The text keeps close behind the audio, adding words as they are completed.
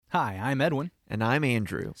Hi, I'm Edwin. And I'm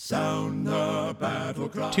Andrew. Sound the battle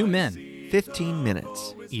cry. 2 men, 15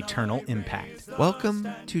 minutes. eternal impact. Welcome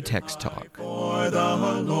to Text Talk. For the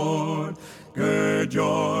Lord, gird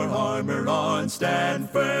your armor on, stand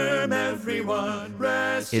firm, everyone.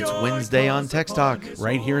 Rest It's your Wednesday on cause Text upon Talk. His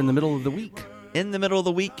Right here in the middle of the week. In the middle of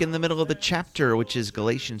the week, in the middle of the chapter, which is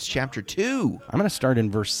Galatians chapter 2. I'm going to start in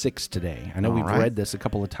verse 6 today. I know All we've right. read this a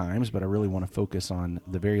couple of times, but I really want to focus on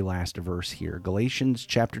the very last verse here. Galatians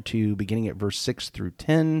chapter 2, beginning at verse 6 through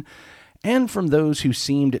 10. And from those who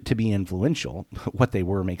seemed to be influential, what they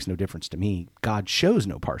were makes no difference to me. God shows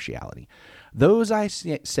no partiality. Those I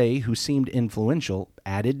say who seemed influential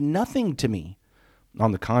added nothing to me.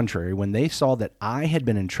 On the contrary, when they saw that I had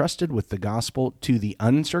been entrusted with the gospel to the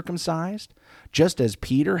uncircumcised, just as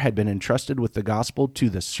Peter had been entrusted with the gospel to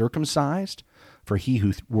the circumcised, for he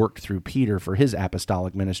who worked through Peter for his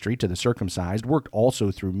apostolic ministry to the circumcised worked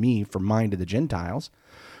also through me for mine to the Gentiles.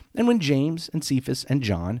 And when James and Cephas and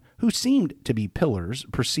John, who seemed to be pillars,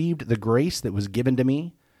 perceived the grace that was given to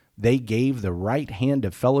me, they gave the right hand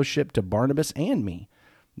of fellowship to Barnabas and me,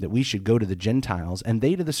 that we should go to the Gentiles and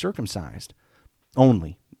they to the circumcised.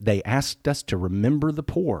 Only they asked us to remember the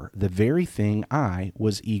poor, the very thing I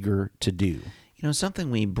was eager to do. You know,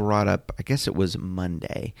 something we brought up, I guess it was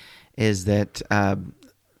Monday, is that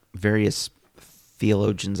various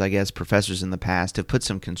theologians, I guess, professors in the past have put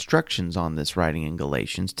some constructions on this writing in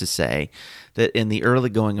Galatians to say that in the early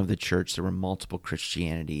going of the church, there were multiple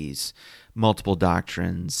Christianities, multiple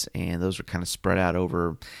doctrines, and those were kind of spread out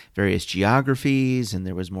over various geographies, and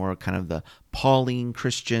there was more kind of the Pauline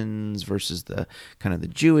Christians versus the kind of the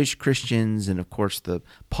Jewish Christians, and of course the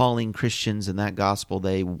Pauline Christians in that gospel,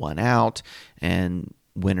 they won out, and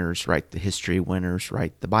winners write the history, winners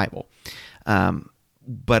write the Bible.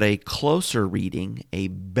 But a closer reading, a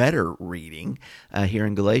better reading here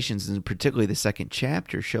in Galatians, and particularly the second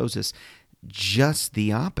chapter, shows us just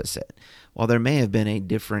the opposite. While there may have been a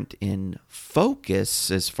difference in focus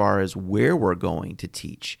as far as where we're going to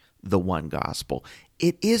teach the one gospel,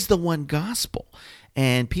 it is the one gospel.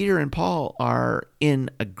 And Peter and Paul are in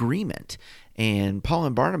agreement. And Paul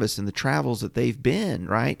and Barnabas in the travels that they've been,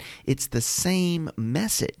 right? It's the same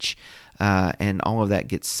message. And all of that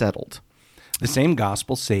gets settled. The same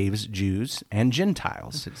gospel saves Jews and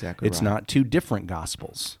Gentiles. That's exactly It's right. not two different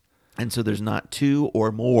gospels. And so there's not two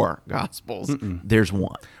or more gospels. There's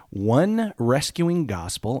one. One rescuing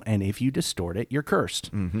gospel, and if you distort it, you're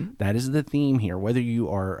cursed. That is the theme here. Whether you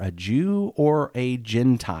are a Jew or a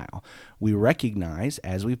Gentile, we recognize,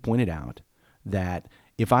 as we've pointed out, that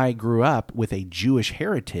if I grew up with a Jewish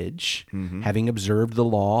heritage, having observed the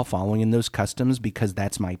law, following in those customs, because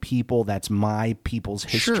that's my people, that's my people's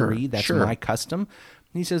history, that's my custom.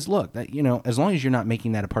 He says, look, that, as long as you're not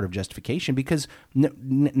making that a part of justification, because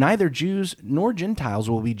neither Jews nor Gentiles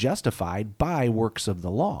will be justified by works of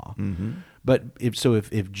the law. But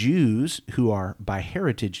if Jews who are by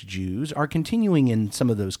heritage Jews are continuing in some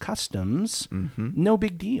of those customs, no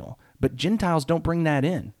big deal. But Gentiles don't bring that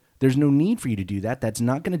in. There's no need for you to do that. That's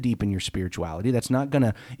not going to deepen your spirituality. That's not going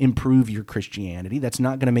to improve your Christianity. That's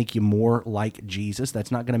not going to make you more like Jesus.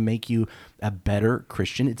 That's not going to make you a better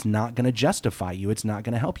Christian. It's not going to justify you. It's not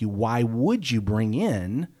going to help you. Why would you bring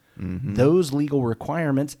in those legal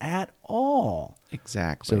requirements at all?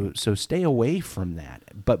 Exactly. So stay away from that.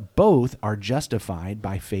 But both are justified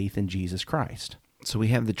by faith in Jesus Christ. So we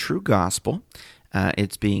have the true gospel.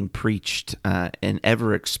 It's being preached in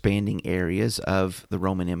ever-expanding areas of the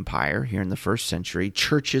Roman Empire here in the first century.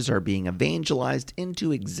 Churches are being evangelized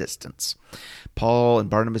into existence. Paul and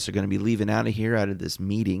Barnabas are going to be leaving out of this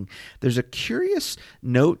meeting. There's a curious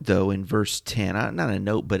note, though, in verse 10. Not a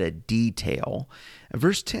note, but a detail.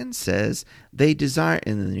 Verse 10 says, they desire,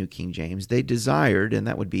 in the New King James, they desired, and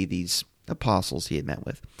that would be these apostles he had met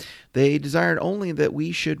with. They desired only that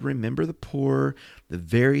we should remember the poor, the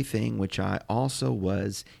very thing which I also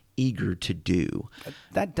was eager to do.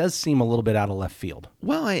 That does seem a little bit out of left field.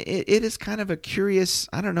 Well, it is kind of a curious,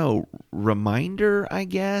 reminder, I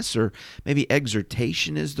guess, or maybe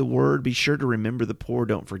exhortation is the word. Be sure to remember the poor,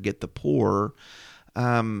 don't forget the poor.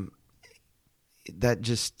 That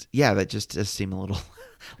just does seem a little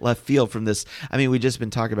left field from this. I mean, we've just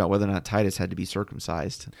been talking about whether or not Titus had to be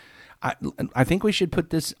circumcised. I think we should put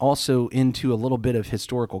this also into a little bit of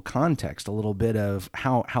historical context, a little bit of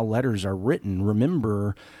how letters are written.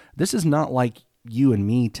 Remember, this is not like you and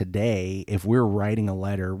me today. If we're writing a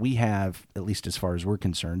letter, we have, at least as far as we're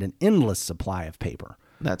concerned, an endless supply of paper.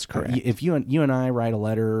 That's correct. If you and I write a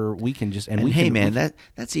letter, we can just And we hey, can, man,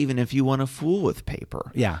 that's even if you want to fool with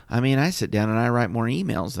paper. Yeah. I mean, I sit down and I write more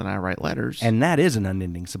emails than I write letters. and that is an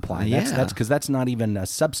unending supply. That's Yeah. because that's not even a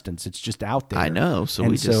substance; it's just out there. I know.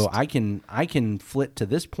 So I can flit to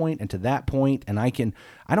this point and to that point, and I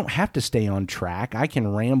don't have to stay on track. I can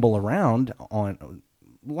ramble around on,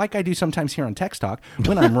 like I do sometimes here on Text Talk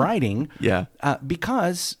when I'm writing. Yeah.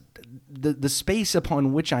 Because the space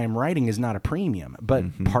upon which I am writing is not a premium,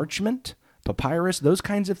 but parchment, papyrus, those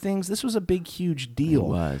kinds of things, this was a big, huge deal. It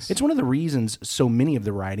was. It's one of the reasons so many of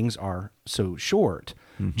the writings are so short,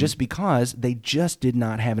 just because they just did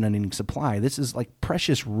not have an unending supply. This is like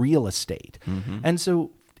precious real estate. And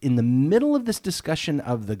so in the middle of this discussion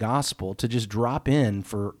of the gospel, to just drop in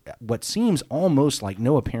for what seems almost like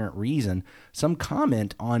no apparent reason, some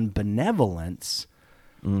comment on benevolence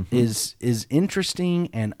is interesting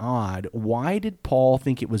and odd. Why did Paul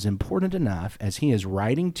think it was important enough, as he is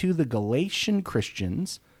writing to the Galatian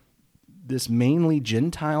Christians, this mainly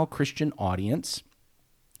Gentile Christian audience?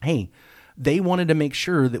 Hey, they wanted to make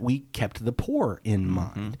sure that we kept the poor in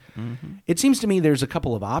mind. It seems to me there's a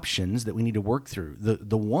couple of options that we need to work through.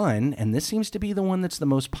 The one, and this seems to be the one that's the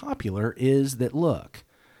most popular, is that, look,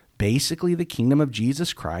 basically, the kingdom of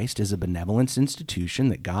Jesus Christ is a benevolence institution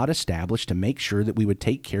that God established to make sure that we would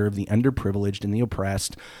take care of the underprivileged and the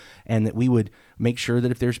oppressed, and that we would make sure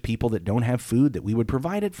that if there's people that don't have food, that we would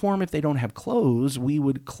provide it for them. If they don't have clothes, we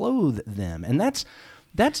would clothe them. And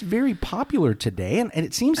that's very popular today, and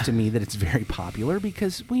it seems to me that it's very popular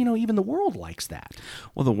because, well, even the world likes that.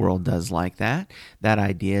 Well, the world does like that. That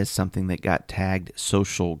idea is something that got tagged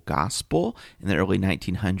social gospel in the early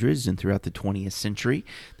 1900s and throughout the 20th century,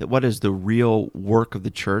 that what is the real work of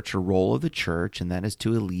the church or role of the church, and that is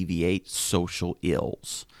to alleviate social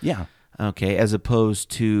ills. Yeah. Okay, as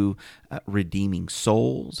opposed to redeeming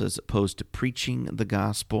souls, as opposed to preaching the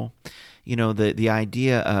gospel. The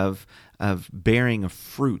idea of bearing a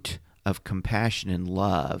fruit of compassion and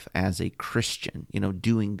love as a Christian,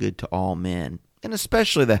 doing good to all men, and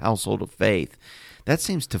especially the household of faith, that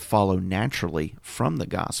seems to follow naturally from the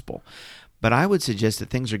gospel. But I would suggest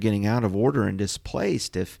that things are getting out of order and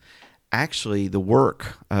displaced if actually the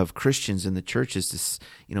work of Christians in the church is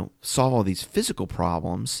to, solve all these physical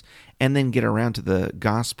problems and then get around to the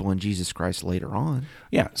gospel and Jesus Christ later on.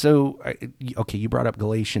 Yeah. So, okay, you brought up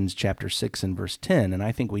Galatians chapter 6 and verse 10, and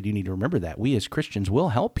I think we do need to remember that. We as Christians will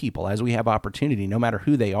help people as we have opportunity, no matter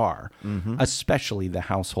who they are, especially the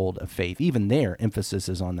household of faith. Even their emphasis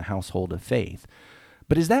is on the household of faith.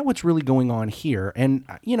 But is that what's really going on here? And,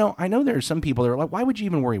 I know there are some people that are like, why would you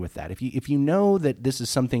even worry with that? If you know that this is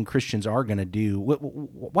something Christians are going to do,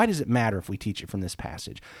 why does it matter if we teach it from this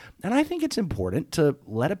passage? And I think it's important to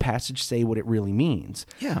let a passage say what it really means.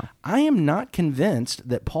 Yeah. I am not convinced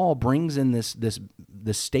that Paul brings in this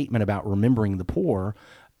statement about remembering the poor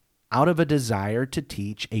out of a desire to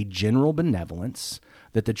teach a general benevolence,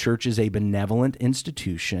 that the church is a benevolent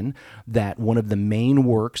institution, that one of the main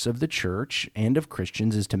works of the church and of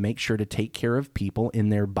Christians is to make sure to take care of people in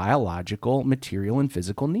their biological, material, and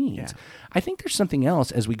physical needs. Yeah. I think there's something else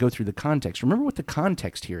as we go through the context. Remember what the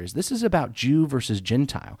context here is. This is about Jew versus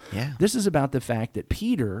Gentile. Yeah. This is about the fact that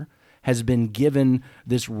Peter has been given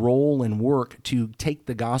this role and work to take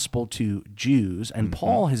the gospel to Jews, and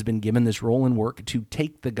Paul has been given this role and work to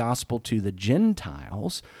take the gospel to the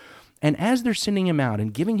Gentiles. And as they're sending him out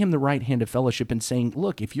and giving him the right hand of fellowship and saying,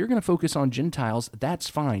 look, if you're going to focus on Gentiles, that's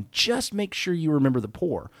fine. Just make sure you remember the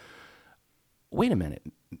poor. Wait a minute.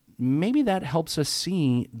 Maybe that helps us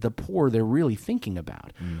see the poor they're really thinking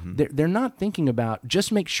about. They're not thinking about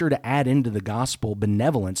just make sure to add into the gospel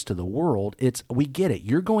benevolence to the world. It's, we get it.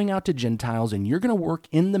 You're going out to Gentiles and you're going to work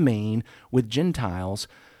in the main with Gentiles.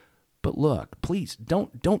 But look, please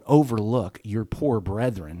don't overlook your poor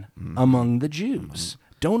brethren among the Jews.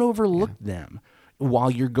 Don't overlook them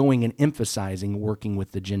while you're going and emphasizing working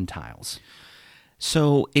with the Gentiles.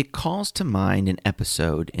 So it calls to mind an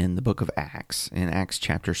episode in the book of Acts, in Acts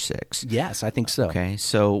chapter 6. Yes, I think so. Okay,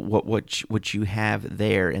 so what you have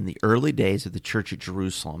there in the early days of the church at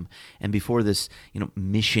Jerusalem, and before this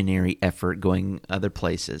missionary effort going other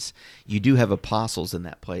places, you do have apostles in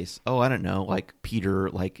that place. Oh, I don't know, like Peter,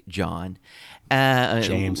 like John,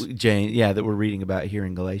 James, that we're reading about here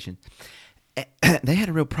in Galatians. They had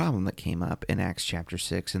a real problem that came up in Acts chapter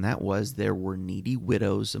 6, and that was there were needy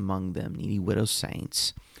widows among them, needy widow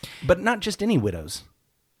saints. But not just any widows.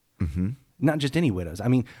 Not just any widows. I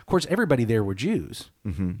mean, of course, everybody there were Jews,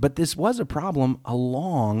 but this was a problem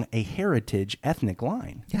along a heritage ethnic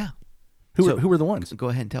line. Yeah. Who were the ones? Go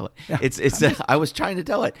ahead and tell it. Yeah. I was trying to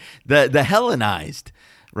tell it. The Hellenized,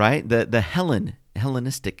 right? The Hellen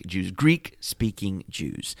Hellenistic Jews, Greek-speaking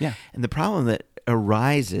Jews. Yeah. And the problem that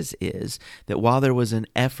arises is that while there was an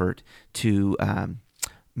effort to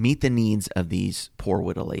meet the needs of these poor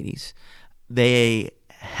widow ladies, they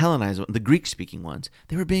Hellenized, the Greek-speaking ones,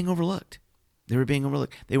 they were being overlooked. They were being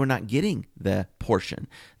overlooked. They were not getting the portion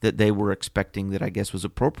that they were expecting that I guess was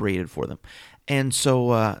appropriated for them. And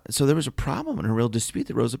so there was a problem and a real dispute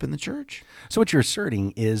that rose up in the church. So what you're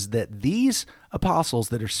asserting is that these apostles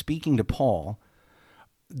that are speaking to Paul,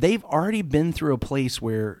 they've already been through a place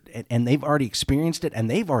where, and they've already experienced it, and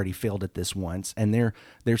they've already failed at this once, and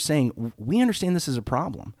they're saying, we understand this is a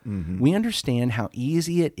problem. Mm-hmm. We understand how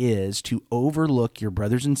easy it is to overlook your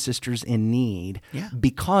brothers and sisters in need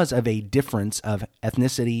because of a difference of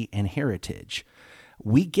ethnicity and heritage.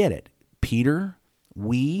 We get it. Peter,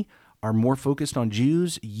 we are more focused on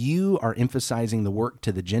Jews. You are emphasizing the work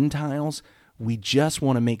to the Gentiles. We just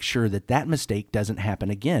want to make sure that that mistake doesn't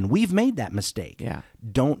happen again. We've made that mistake. Yeah.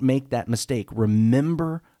 Don't make that mistake.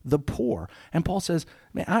 Remember the poor. And Paul says,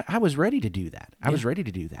 man, I was ready to do that. I was ready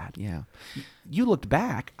to do that. Yeah. You looked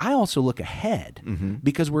back. I also look ahead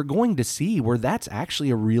because we're going to see where that's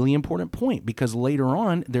actually a really important point, because later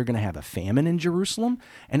on they're going to have a famine in Jerusalem,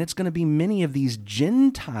 and it's going to be many of these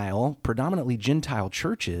predominantly Gentile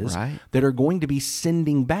churches that are going to be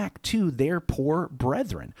sending back to their poor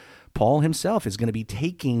brethren. Paul himself is going to be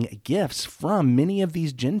taking gifts from many of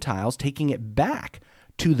these Gentiles, taking it back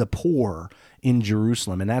to the poor in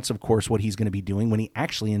Jerusalem. And that's, of course, what he's going to be doing when he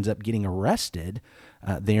actually ends up getting arrested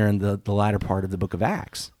there in the latter part of the book of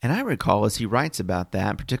Acts. And I recall as he writes about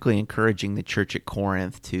that, particularly encouraging the church at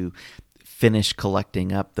Corinth to finish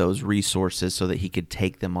collecting up those resources so that he could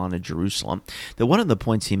take them on to Jerusalem, that one of the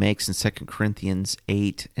points he makes in 2 Corinthians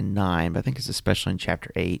 8 and 9, but I think it's especially in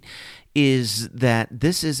chapter 8, is that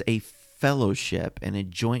this is a fellowship and a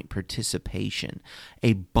joint participation,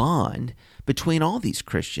 a bond between all these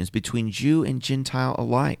Christians, between Jew and Gentile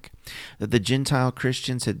alike. That the Gentile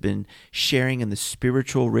Christians had been sharing in the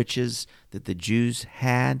spiritual riches that the Jews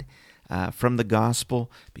had from the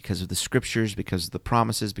gospel because of the scriptures, because of the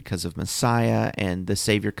promises, because of Messiah, and the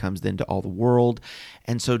Savior comes then to all the world.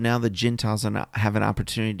 And so now the Gentiles have an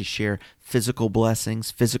opportunity to share physical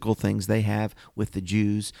blessings, physical things they have with the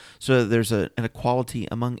Jews, so that there's an equality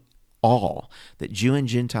among all, that Jew and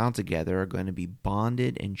Gentile together are going to be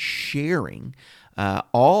bonded and sharing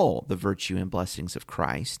all the virtue and blessings of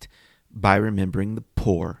Christ by remembering the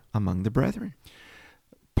poor among the brethren.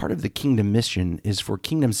 Part of the kingdom mission is for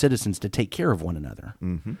kingdom citizens to take care of one another.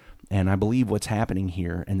 Mm-hmm. And I believe what's happening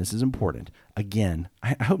here, and this is important, again,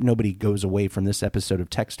 I hope nobody goes away from this episode of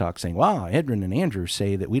Text Talk saying, wow, Edwin and Andrew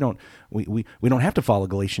say that we don't have to follow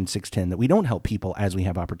Galatians 6:10, that we don't help people as we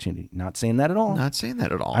have opportunity. Not saying that at all. Not saying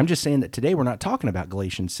that at all. I'm just saying that today we're not talking about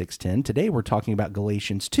Galatians 6:10. Today we're talking about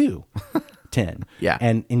Galatians 2:10. Yeah.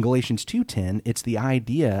 And in Galatians 2:10, it's the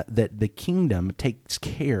idea that the kingdom takes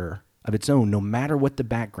care of its own, no matter what the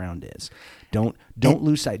background is. Don't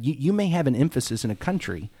lose sight. You may have an emphasis in a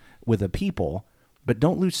country with a people, but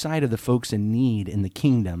don't lose sight of the folks in need in the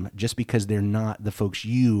kingdom just because they're not the folks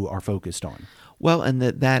you are focused on. Well, and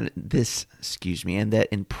that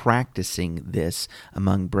in practicing this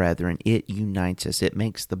among brethren, it unites us. It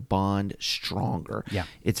makes the bond stronger. Yeah.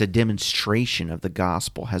 It's a demonstration of the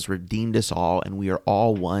gospel has redeemed us all, and we are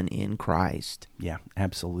all one in Christ. Yeah,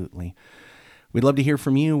 absolutely. We'd love to hear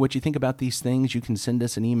from you, what you think about these things. You can send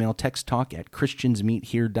us an email,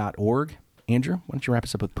 texttalk@christiansmeethere.org. Andrew, why don't you wrap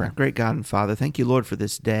us up with prayer? Great God and Father, thank you, Lord, for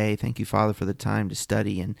this day. Thank you, Father, for the time to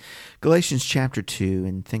study in Galatians chapter 2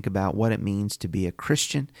 and think about what it means to be a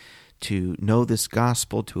Christian, to know this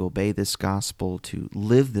gospel, to obey this gospel, to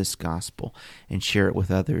live this gospel, and share it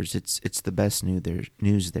with others. It's the best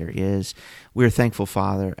news there is. We're thankful,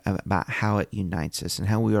 Father, about how it unites us and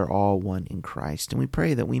how we are all one in Christ. And we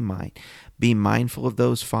pray that we might be mindful of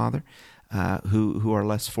those, Father, who are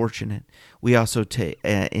less fortunate. We also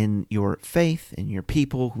in your faith, in your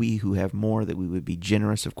people, we who have more, that we would be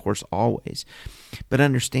generous, of course, always. But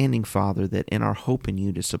understanding, Father, that in our hope in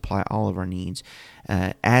you to supply all of our needs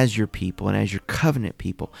as your people and as your covenant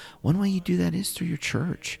people, one way you do that is through your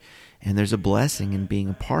church. And there's a blessing in being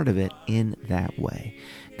a part of it in that way.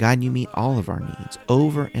 God, you meet all of our needs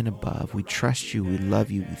over and above. We trust you. We love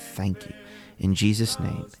you. We thank you. In Jesus'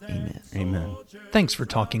 name, amen. Amen. Thanks for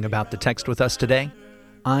talking about the text with us today.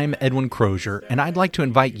 I'm Edwin Crozier, and I'd like to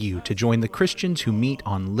invite you to join the Christians who meet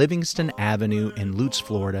on Livingston Avenue in Lutz,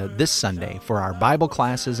 Florida this Sunday for our Bible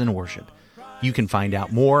classes and worship. You can find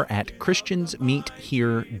out more at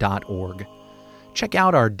christiansmeethere.org. Check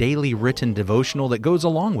out our daily written devotional that goes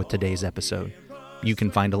along with today's episode. You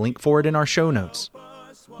can find a link for it in our show notes.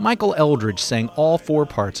 Michael Eldridge sang all 4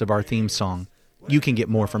 parts of our theme song. You can get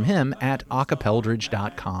more from him at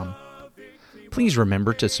acapeldridge.com. Please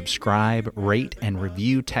remember to subscribe, rate, and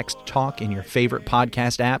review Text Talk in your favorite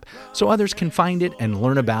podcast app so others can find it and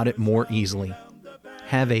learn about it more easily.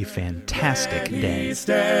 Have a fantastic day.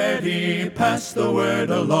 Steady, pass the word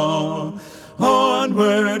along.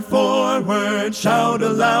 Onward, forward, shout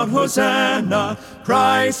aloud, Hosanna.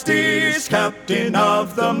 Christ is captain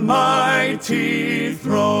of the mighty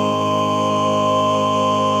throne.